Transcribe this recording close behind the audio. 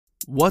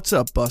What's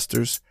up,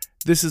 Busters?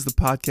 This is the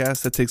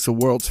podcast that takes the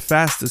world's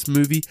fastest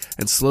movie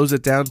and slows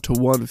it down to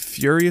one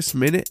furious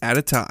minute at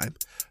a time.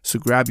 So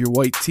grab your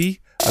white tea,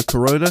 a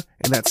Corona,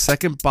 and that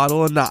second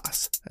bottle of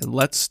Nas, and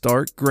let's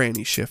start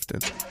granny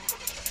shifting.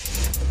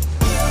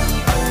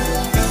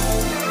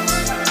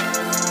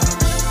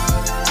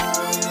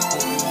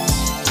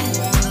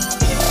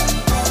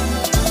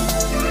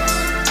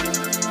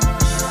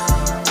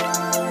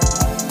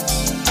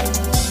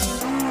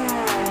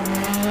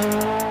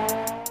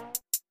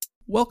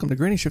 Welcome to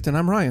Granny Shift, and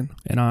I'm Ryan.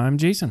 And I'm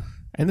Jason.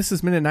 And this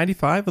is minute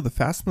 95 of The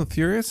Fast and the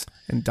Furious,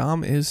 and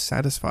Dom is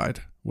satisfied.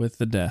 With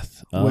the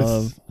death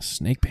of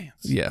Snake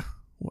Pants. Yeah.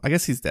 I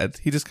guess he's dead.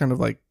 He just kind of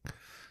like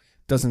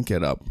doesn't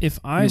get up. If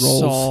I he rolls,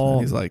 saw...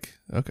 and he's like,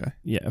 okay.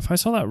 Yeah, if I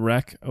saw that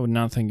wreck, I would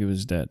not think he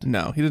was dead.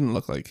 No, he didn't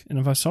look like... And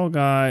if I saw a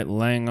guy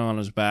laying on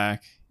his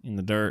back in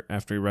the dirt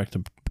after he wrecked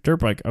a dirt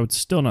bike, I would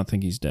still not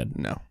think he's dead.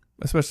 No.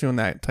 Especially on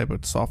that type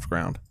of soft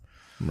ground.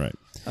 Right.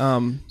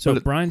 So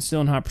Brian's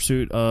still in hot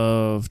pursuit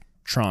of...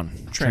 Johnny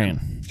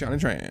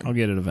Tran. I'll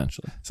get it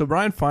eventually. So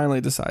Brian finally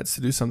decides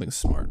to do something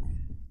smart.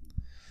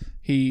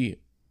 He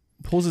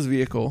pulls his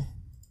vehicle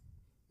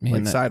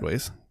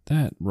sideways.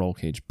 That roll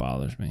cage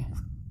bothers me.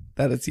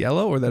 That it's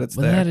yellow or that it's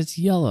there? That it's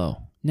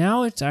yellow.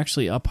 Now it's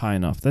actually up high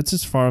enough. That's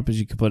as far up as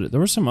you could put it. There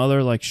were some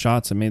other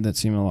shots that made that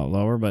seem a lot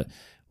lower, but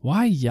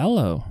why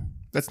yellow?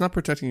 That's not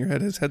protecting your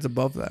head. His head's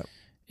above that.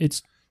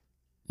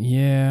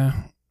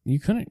 Yeah. You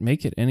couldn't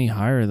make it any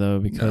higher though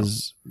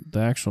because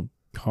the actual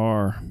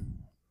car...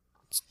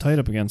 It's tight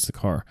up against the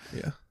car.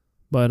 Yeah.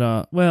 But,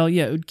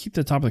 it would keep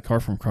the top of the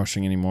car from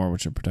crushing anymore,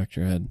 which would protect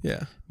your head.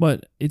 Yeah.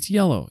 But it's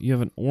yellow. You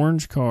have an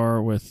orange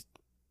car with,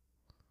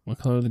 what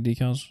color are the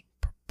decals?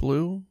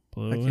 Blue?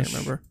 Bluish. I can't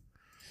remember.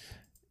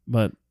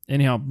 But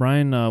anyhow,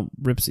 Brian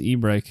rips the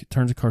e-brake,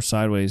 turns the car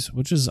sideways,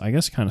 which is, I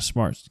guess, kind of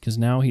smart because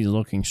now he's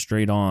looking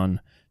straight on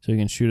so he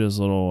can shoot his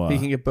little... he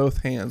can get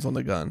both hands on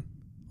the gun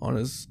on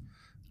his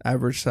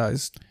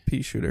average-sized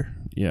pea shooter.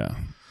 Yeah.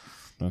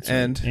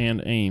 And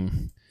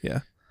aim.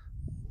 Yeah.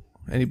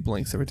 And he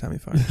blinks every time he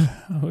fires.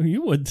 Oh,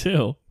 you would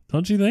too,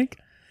 don't you think?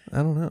 I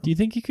don't know. Do you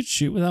think you could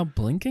shoot without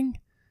blinking?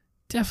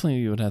 Definitely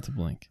you would have to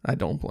blink. I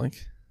don't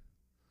blink.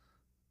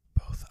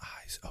 Both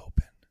eyes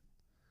open.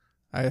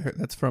 I heard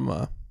that's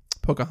from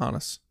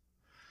Pocahontas.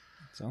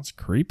 Sounds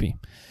creepy.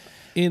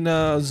 In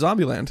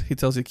Zombieland, he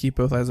tells you to keep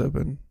both eyes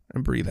open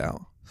and breathe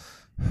out.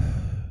 And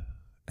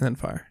then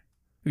fire.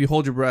 If you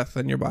hold your breath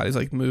and your body's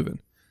moving,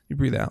 you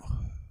breathe out.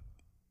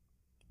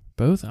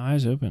 Both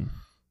eyes open.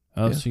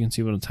 Oh, yeah. So you can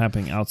see what's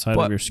happening outside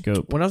of your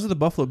scope. When I was at the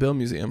Buffalo Bill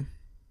Museum,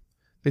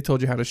 they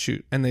told you how to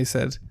shoot, and they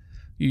said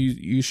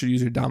you should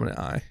use your dominant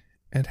eye.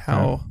 And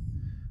how?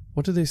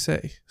 What did they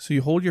say? So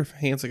you hold your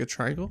hands like a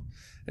triangle,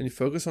 and you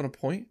focus on a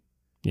point.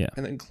 Yeah.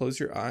 And then close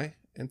your eye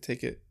and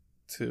take it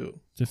to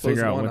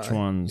figure out which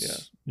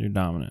one's your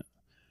dominant.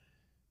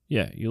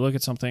 Yeah, you look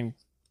at something,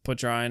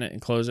 put your eye in it,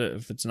 and close it.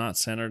 If it's not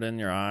centered in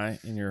your eye,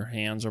 in your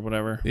hands or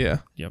whatever. Yeah.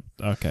 Yep.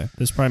 Okay.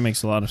 This probably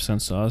makes a lot of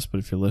sense to us, but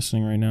if you're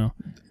listening right now.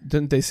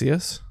 Didn't they see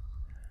us?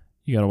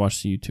 You got to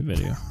watch the YouTube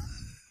video.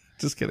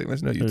 Just kidding.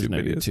 There's no YouTube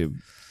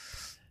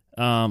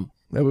videos.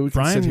 Maybe we can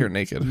Brian sit here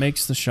naked.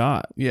 Makes the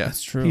shot. Yeah.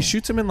 That's true. He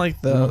shoots him in you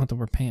don't have to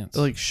wear pants.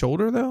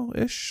 Shoulder though,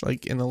 ish.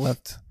 In the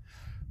left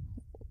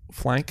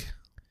flank.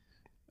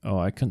 Oh,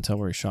 I couldn't tell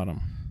where he shot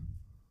him.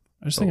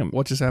 I just think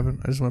what just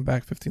happened? I just went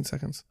back 15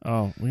 seconds.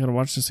 Oh, we gotta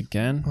watch this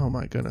again? Oh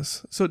my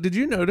goodness. So did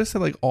you notice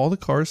that all the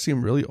cars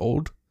seem really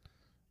old?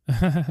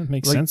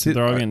 Makes sense if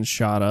they're all getting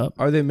shot up.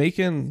 Are they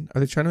trying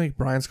to make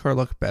Brian's car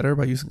look better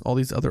by using all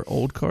these other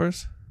old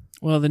cars?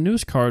 Well, the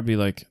newest car would be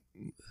late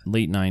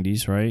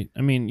 90s, right?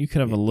 I mean, you could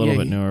have a little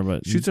bit newer,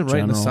 but shoots him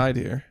right in the side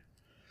here,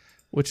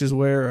 which is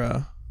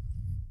where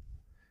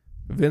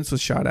Vince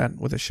was shot at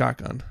with a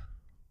shotgun.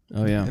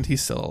 Oh yeah. And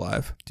he's still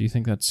alive. Do you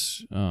think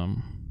that's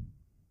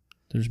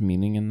there's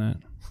meaning in that?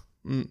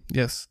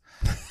 Yes.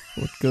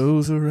 What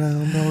goes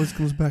around always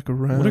comes back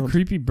around. What a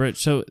creepy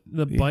bridge. So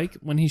the bike,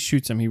 when he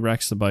shoots him, he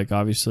wrecks the bike,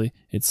 obviously.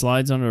 It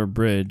slides under a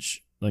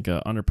bridge, like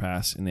an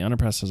underpass, and the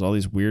underpass has all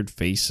these weird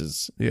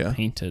faces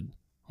painted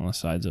on the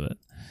sides of it.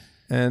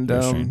 And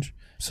strange.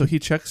 So he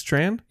checks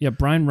Tran? Yeah,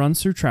 Brian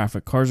runs through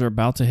traffic. Cars are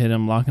about to hit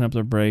him, locking up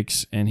their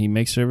brakes, and he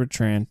makes it over to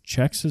Tran,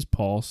 checks his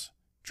pulse.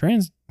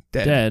 Tran's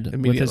dead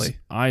immediately. With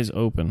his eyes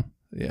open.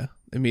 Yeah.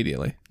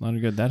 Immediately. A lot of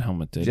good that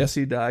helmet did.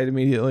 Jesse died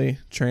immediately.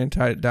 Tran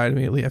died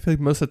immediately. I feel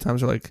like most of the times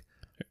they're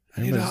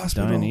I need a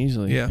hospital. Dying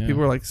easily. Yeah,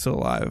 people are still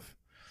alive.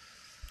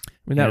 I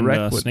mean, that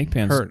wreck would Snake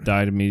Pants hurt.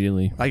 Died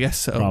immediately. I guess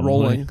so. Probably.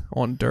 Rolling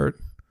on dirt.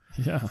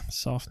 Yeah,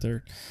 soft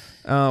dirt.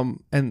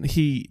 And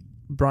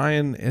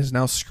Brian is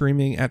now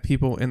screaming at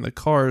people in the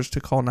cars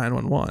to call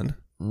 911.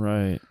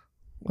 Right.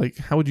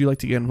 How would you like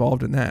to get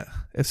involved in that?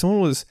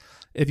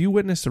 If you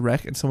witnessed a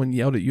wreck and someone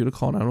yelled at you to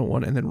call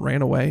 911 and then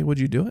ran away, would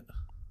you do it?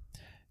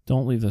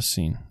 Don't leave this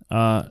scene.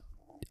 I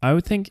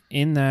would think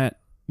in that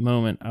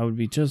moment I would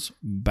be just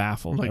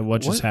baffled at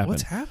what just happened.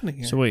 What's happening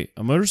here? So wait,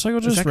 a motorcycle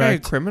just wrecked. Is that guy a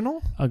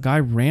criminal? A guy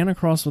ran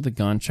across with a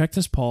gun, checked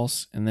his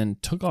pulse, and then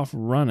took off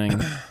running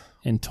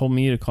and told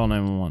me to call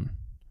 911.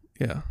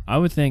 Yeah. I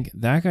would think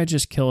that guy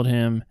just killed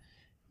him,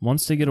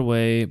 wants to get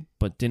away,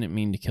 but didn't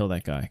mean to kill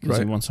that guy because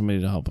he wants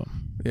somebody to help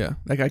him. Yeah.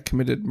 That guy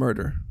committed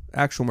murder.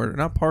 Actual murder,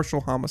 not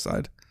partial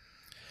homicide.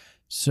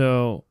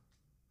 So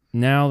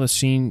now the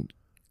scene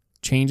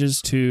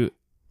changes to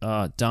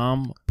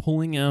Dom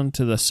pulling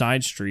onto the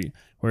side street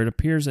where it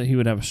appears that he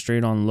would have a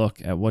straight-on look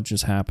at what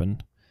just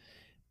happened.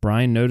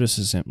 Brian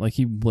notices him. Like,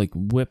 he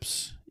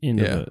whips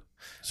into it.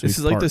 So this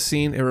is like the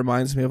scene, it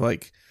reminds me of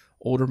like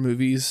older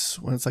movies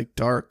when it's like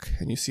dark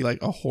and you see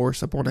like a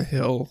horse up on a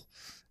hill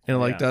and it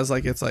like does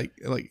like it's like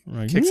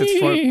kicks its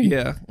front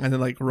and then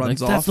like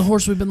runs off. That's the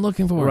horse we've been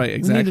looking for. Right,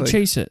 exactly. We need to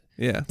chase it.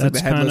 Yeah,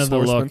 that's like kind of the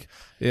look.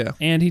 Yeah,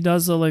 and he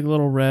does the like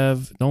little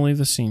rev. Don't leave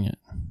the scene yet.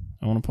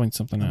 I want to point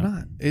something out.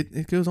 Not.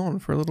 It goes on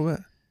for a little bit.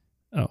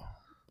 Oh,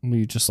 well,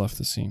 you just left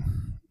the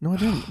scene. No, I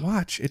didn't.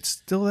 Watch, it's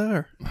still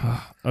there.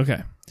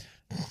 Okay.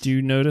 Do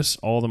you notice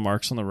all the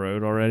marks on the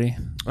road already?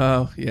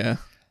 Oh yeah.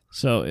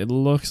 So it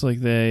looks like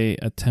they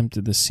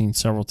attempted this scene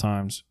several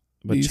times,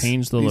 but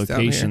changed the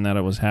location that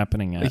it was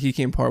happening at. Like he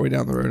came partway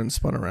down the road and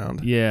spun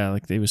around. Yeah,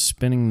 like they was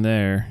spinning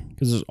there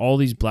because there's all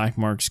these black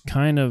marks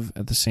kind of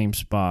at the same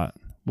spot.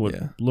 What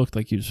looked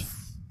like you just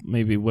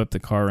maybe whipped the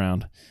car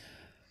around.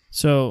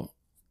 So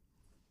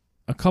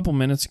a couple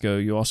minutes ago,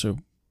 you also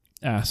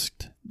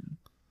asked,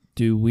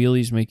 do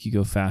wheelies make you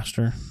go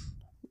faster?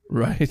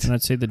 Right. And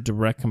I'd say the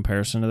direct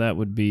comparison to that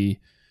would be,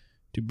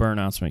 do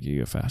burnouts make you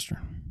go faster?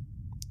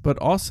 But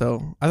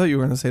also, I thought you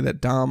were going to say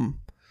that Dom,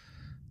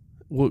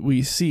 what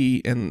we see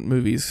in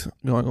movies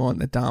going on,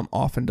 that Dom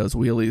often does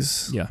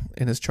wheelies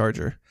in his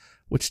Charger,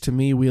 which to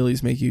me,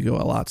 wheelies make you go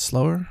a lot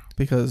slower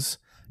because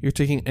you're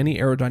taking any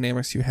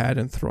aerodynamics you had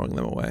and throwing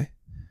them away.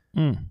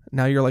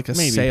 Now you're like a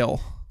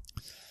sail.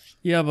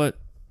 Yeah, but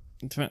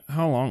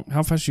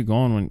how fast you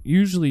going when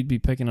usually you'd be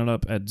picking it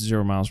up at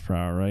 0 miles per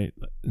hour, right?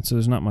 And so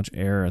there's not much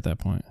air at that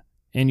point.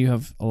 And you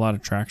have a lot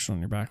of traction on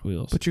your back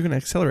wheels. But you're going to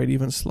accelerate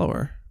even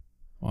slower.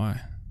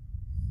 Why?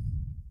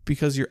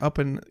 Because you're up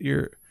in the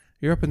air,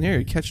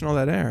 you're catching all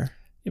that air.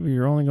 Yeah, but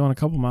you're only going a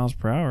couple miles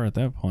per hour at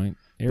that point.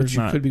 But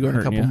you could be going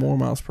a couple more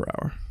miles per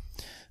hour.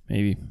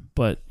 Maybe.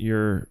 But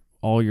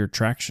all your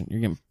traction,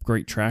 you're getting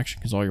great traction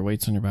because all your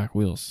weight's on your back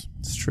wheels.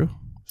 It's true.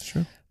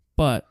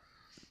 But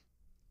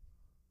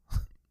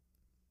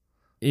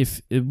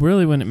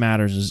when it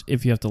matters is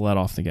if you have to let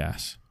off the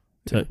gas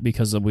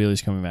because the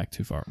wheelie's coming back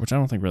too far, which I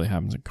don't think really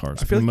happens in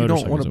cars. I feel like you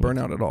don't want to burn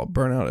out at all.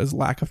 Burnout is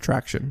lack of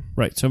traction.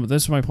 Right. So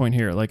this is my point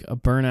here. Like a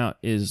burnout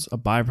is a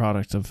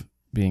byproduct of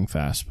being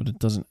fast, but it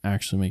doesn't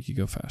actually make you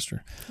go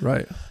faster.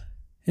 Right.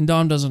 And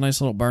Dom does a nice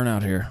little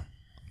burnout here.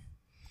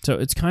 So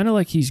it's kind of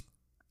like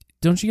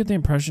don't you get the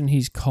impression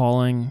he's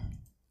calling,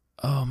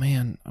 oh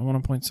man, I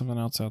want to point something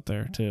else out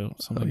there too.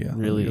 Something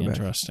really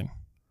interesting.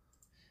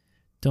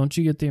 Don't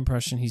you get the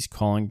impression he's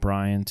calling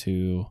Brian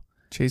to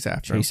chase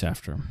after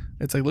him?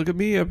 It's like, look at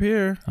me up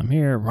here. I'm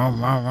here.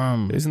 Rum, rum,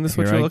 rum. Isn't this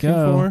what you're looking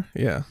for?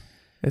 Yeah.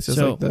 It's just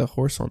like the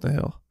horse on the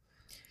hill.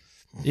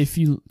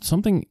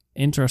 Something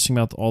interesting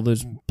about all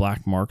those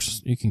black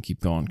marks, you can keep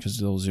going because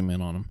they'll zoom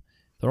in on them.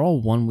 They're all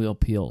one wheel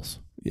peels.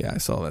 Yeah, I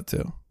saw that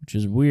too. Which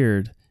is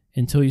weird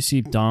until you see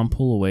Dom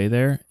pull away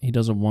there. He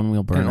does a one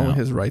wheel burnout. And only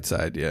his right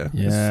side,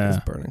 is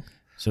burning.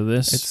 So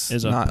this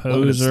is a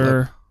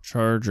poser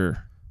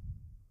Charger.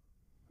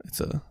 It's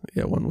a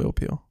one wheel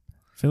peel.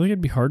 I feel like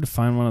it'd be hard to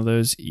find one of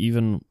those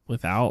even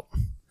without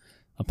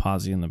a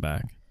posi in the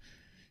back.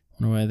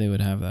 I wonder why they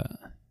would have that.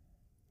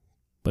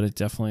 But it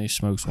definitely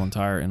smokes one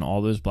tire, and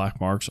all those black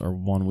marks are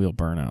one wheel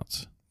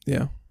burnouts.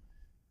 Yeah.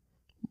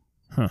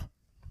 Huh.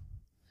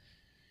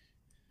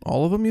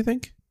 All of them, you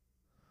think?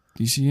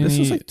 Do you see any? This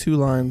is like two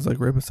lines like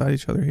right beside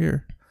each other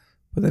here.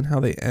 But then how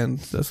they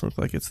end does look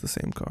like it's the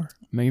same car.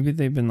 Maybe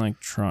they've been like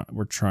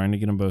we're trying to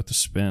get them both to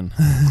spin.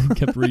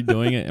 Kept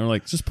redoing it, and we're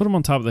like, just put them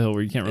on top of the hill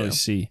where you can't really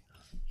see.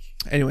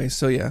 Anyway,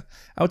 so I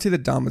would say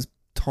that Dom is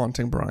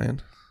taunting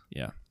Brian.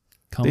 Yeah,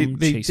 they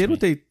did what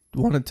they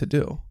wanted to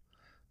do.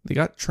 They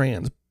got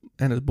Tran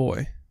and his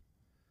boy.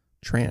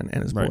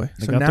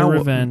 They got their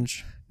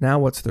revenge. Now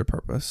what's their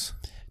purpose?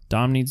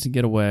 Dom needs to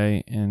get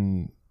away,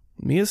 and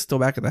Mia's still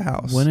back at the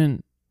house.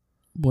 Wouldn't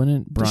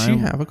Brian? Does she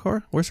have a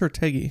car? Where's her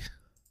Teggy?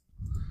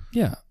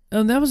 Yeah.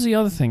 And that was the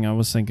other thing I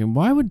was thinking.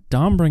 Why would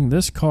Dom bring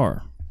this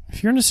car?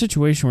 If you're in a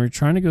situation where you're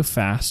trying to go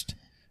fast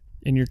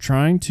and you're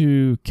trying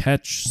to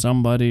catch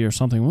somebody or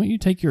something, wouldn't you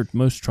take your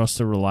most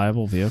trusted,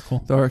 reliable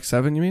vehicle? The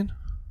RX-7, you mean?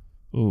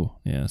 Ooh,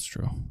 yeah, that's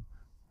true.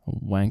 A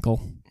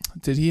Wankel.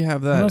 Did he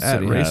have that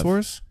at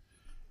Racehorse?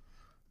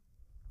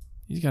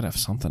 He's got to have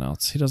something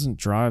else. He doesn't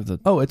drive the...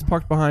 Oh, it's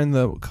parked behind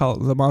the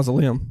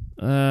mausoleum.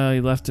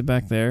 He left it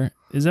back there.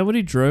 Is that what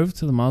he drove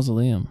to the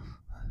mausoleum?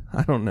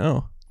 I don't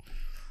know.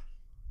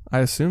 I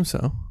assume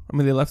so. I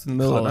mean, they left in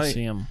the middle of the night.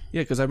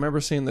 Yeah, because I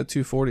remember seeing the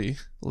 240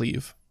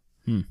 leave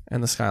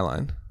and the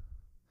Skyline.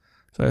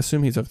 So I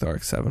assume he took the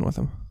RX-7 with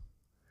him.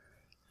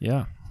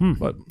 Yeah.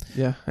 But,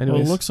 yeah, anyways.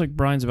 Well, it looks like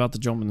Brian's about to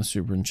jump in the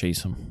Supra and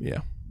chase him. Yeah.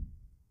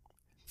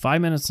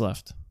 5 minutes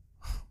left.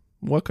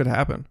 What could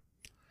happen?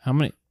 How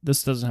many?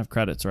 This doesn't have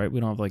credits, right? We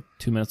don't have like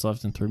 2 minutes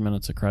left and 3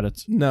 minutes of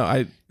credits. No,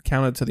 I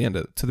counted to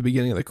the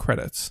beginning of the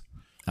credits.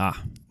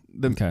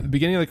 The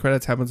beginning of the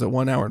credits happens at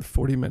 1 hour and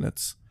 40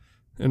 minutes.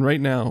 And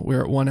right now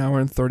we're at 1 hour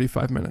and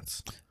 35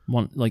 minutes.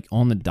 Like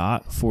on the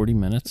dot, 40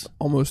 minutes?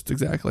 Almost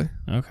exactly.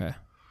 Okay.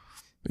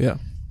 Yeah.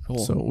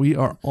 Cool. So we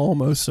are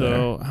almost there.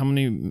 So how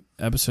many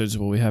episodes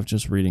will we have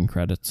just reading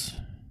credits?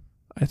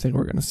 I think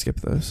we're going to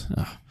skip those.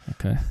 Oh,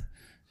 okay.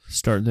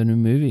 Start the new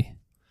movie.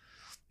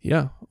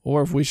 Yeah.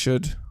 Or if we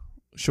should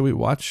we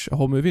watch a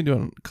whole movie and do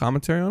a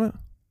commentary on it?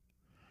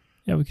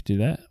 Yeah, we could do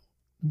that.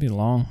 It'd be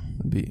long.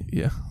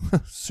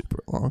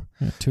 Super long.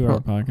 Yeah,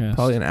 2-hour podcast.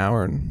 Probably an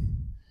hour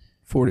and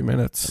 40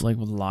 minutes. Like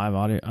with live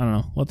audio. I don't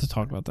know. We'll have to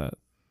talk about that.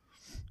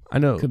 I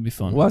know. Could be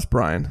fun. Well, that's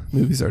Brian.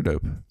 Movies are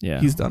dope. Yeah.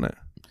 He's done it.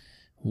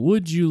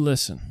 Would you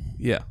listen?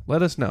 Yeah.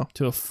 Let us know.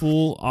 To a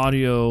full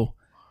audio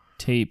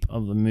tape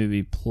of the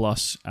movie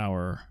plus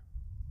our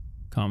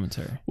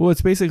commentary. Well,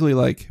 it's basically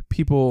like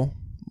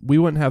we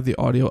wouldn't have the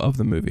audio of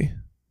the movie.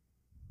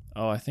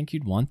 Oh, I think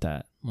you'd want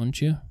that,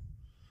 wouldn't you?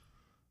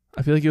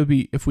 I feel like it would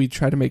be, if we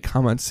try to make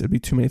comments, it'd be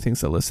too many things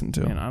to listen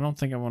to. And I don't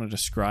think I want to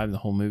describe the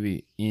whole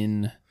movie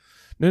in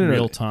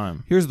real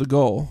time. Here's the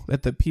goal,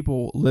 that the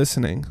people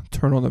listening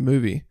turn on the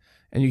movie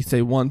and you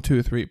say 1,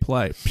 2, 3,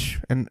 play,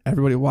 and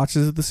everybody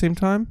watches at the same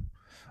time.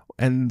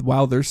 And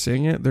while they're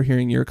seeing it, they're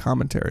hearing your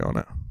commentary on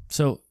it.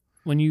 So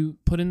when you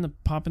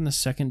pop in the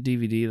second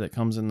DVD that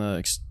comes in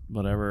the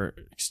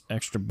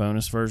extra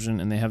bonus version,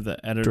 and they have the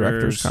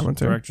director's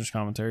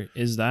commentary,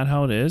 is that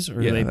how it is?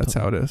 Or that's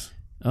how it is.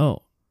 Oh,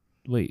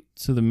 wait.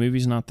 So the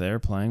movie's not there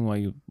playing while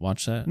you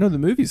watch that? No, the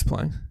movie's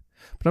playing.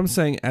 But I'm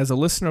saying, as a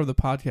listener of the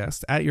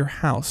podcast at your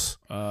house,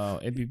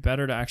 it'd be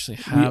better to actually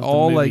have the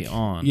movie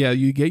on. Yeah,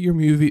 you get your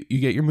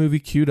movie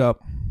queued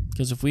up.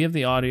 Because if we have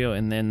the audio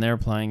and then they're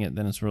playing it,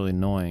 then it's really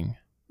annoying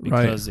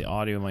because the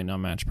audio might not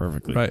match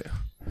perfectly. Right.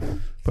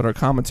 But our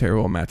commentary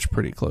will match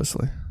pretty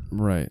closely.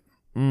 Right.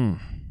 We'll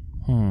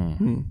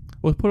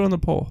put it on the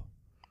poll.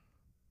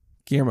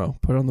 Guillermo,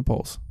 put it on the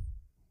polls.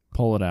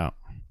 Pull it out.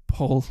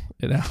 Pull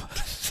it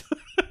out.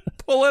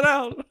 Pull it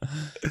out.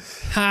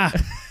 Ha!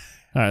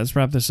 All right, let's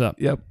wrap this up.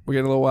 Yep, we're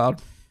getting a little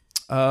wild.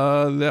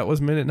 That was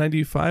minute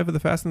 95 of The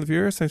Fast and the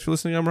Furious. Thanks for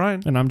listening. I'm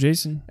Ryan. And I'm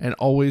Jason. And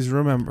always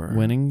remember,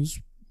 winning's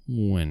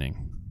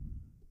winning.